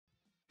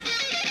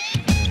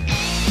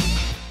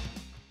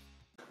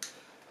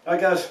Alright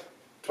guys,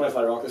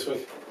 25 Rock this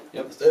week.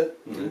 Yep, let's do it.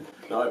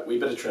 Now, wee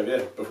bit of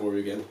trivia before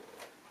we begin.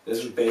 This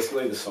is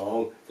basically the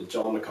song that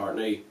John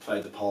McCartney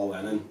played to Paul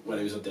Lennon when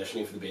he was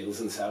auditioning for the Beatles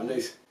in the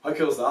 70s. How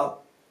cool is that?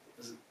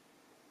 Is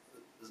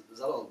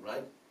that all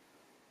right?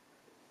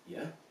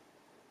 Yeah,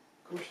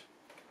 of course.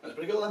 That's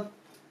pretty cool then.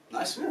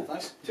 Nice, yeah,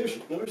 nice. Cheers,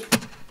 no worries.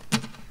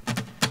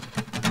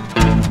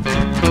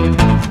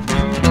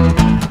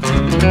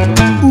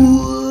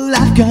 Ooh,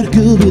 I've got a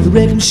girl with a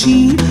record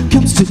machine.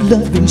 Comes to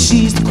love and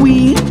she's the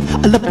queen.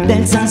 I love to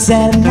dance on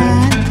Saturday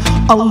night.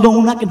 All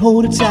alone I can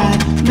hold her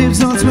tight.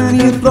 Lives on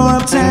 20th floor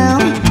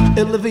uptown.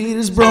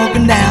 Elevator's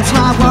broken down. So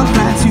I walk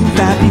 9, 2,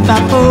 5, 8,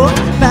 5, 4,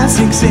 5,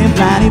 6, 7,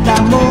 9, 8,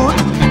 5 more.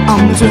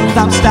 On the 12th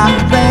I'm starting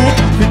to play.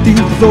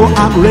 15th floor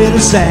I'm ready to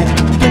sing.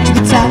 Get to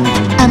the top,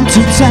 I'm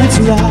too tired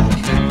to rock.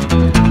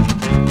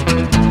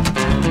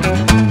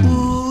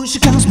 She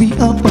calls me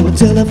up on the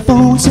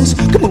telephone, says,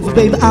 come over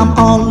baby, I'm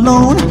all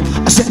alone.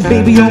 I said,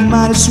 baby, you're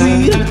mighty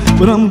sweet,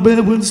 but I'm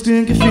better with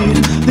stinky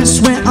feet. This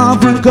went on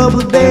for a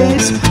couple of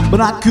days, but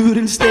I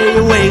couldn't stay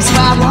away. So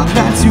I walked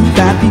 5, 2,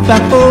 5, 8,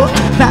 5, 4,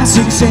 5,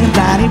 6, 7,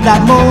 9, 8,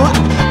 5 more.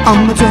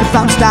 On the 12th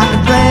I'm starting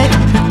to play.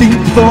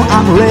 15th floor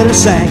I'm ready to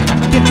sing.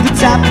 Get to the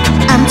top,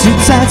 I'm too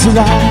tired to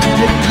ride.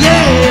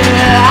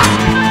 Yeah!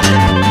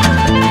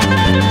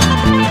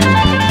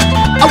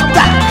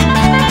 Alright!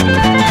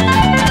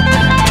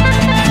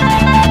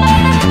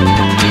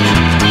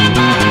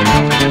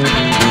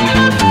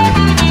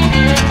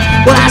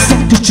 Well, I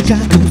said to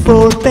Chicago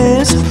for a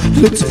fast.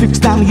 Looks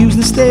fixed, I'm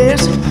using the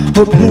stairs.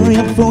 Hope you hurry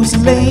up before it's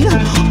late.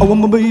 I want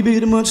my baby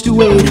too much to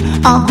wait.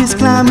 All this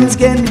climbing's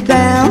getting me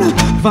down.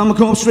 If I'm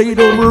going straight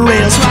over a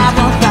rail. So I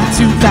walk 5,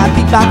 2, 5,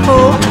 8, 5,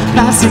 4,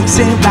 5, 6,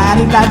 7,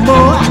 9, 8, 5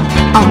 more.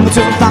 On the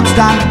 12th I'm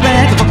starting to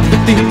brag. Up the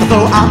 15th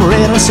floor I'm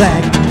ready to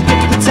sing.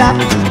 Get to the top,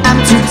 I'm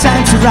too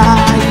tired to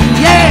ride.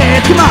 Yeah,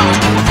 come on.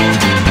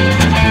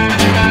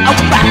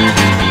 Alright.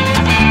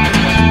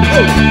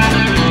 Oh.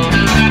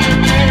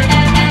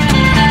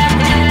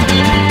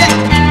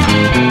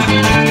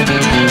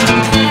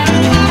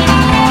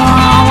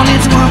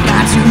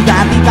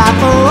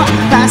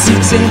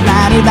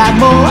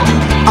 More.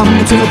 I'm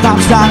until the top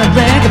starting to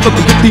bang. Up the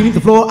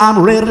 15th floor, I'm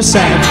ready to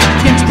sing.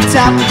 Get to the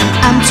top,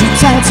 I'm too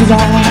tired to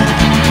ride.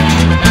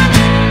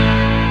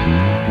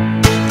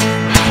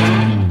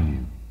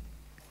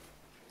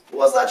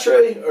 Was that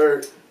true,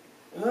 or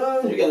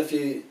you get a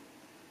few?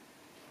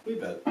 Wee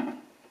bit. I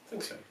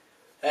think so.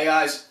 Hey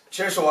guys,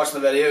 cheers for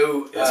watching the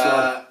video. Yes,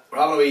 we're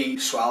having a wee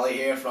swally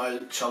here for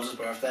Chubbs'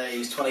 birthday.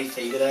 He's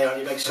 23 today, aren't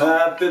you, big son?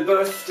 Happy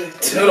birthday to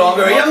He's no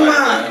longer a young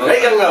man.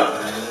 Right, young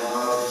man.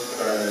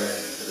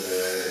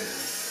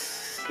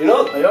 You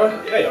know what? Are you are?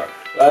 Yeah, you are.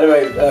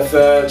 Anyway,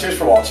 cheers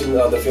for watching,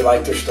 and if you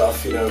like their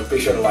stuff, you know, be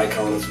sure to like,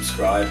 comment, and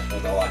subscribe,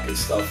 and all that good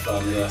stuff.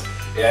 And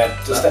yeah,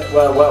 just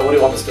well, what do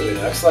you want us to do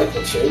next? Like,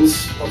 what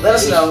tunes? Let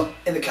us know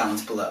in the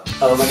comments below.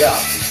 Oh my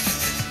god.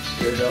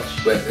 Here,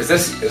 Josh. Wait, is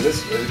this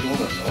really going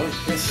on?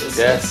 Yes.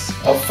 Yes.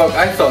 Oh fuck!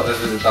 I thought that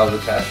was a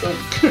test run.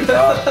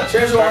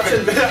 Cheers for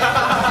watching.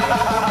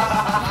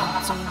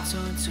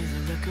 Turn to the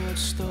record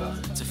store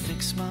to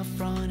fix my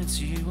front and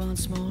see you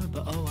once more,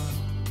 but oh well.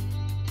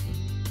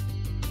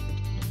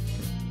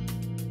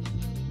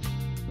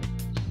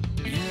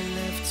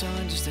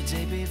 On just the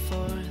day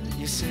before,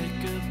 you said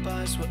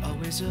goodbyes were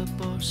always a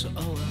bore, so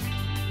oh well.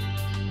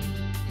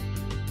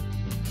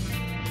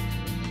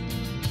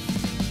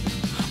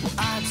 Well,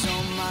 I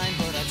don't mind,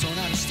 but I don't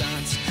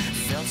understand.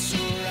 Felt so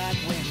right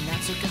when I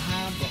took a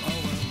hand, but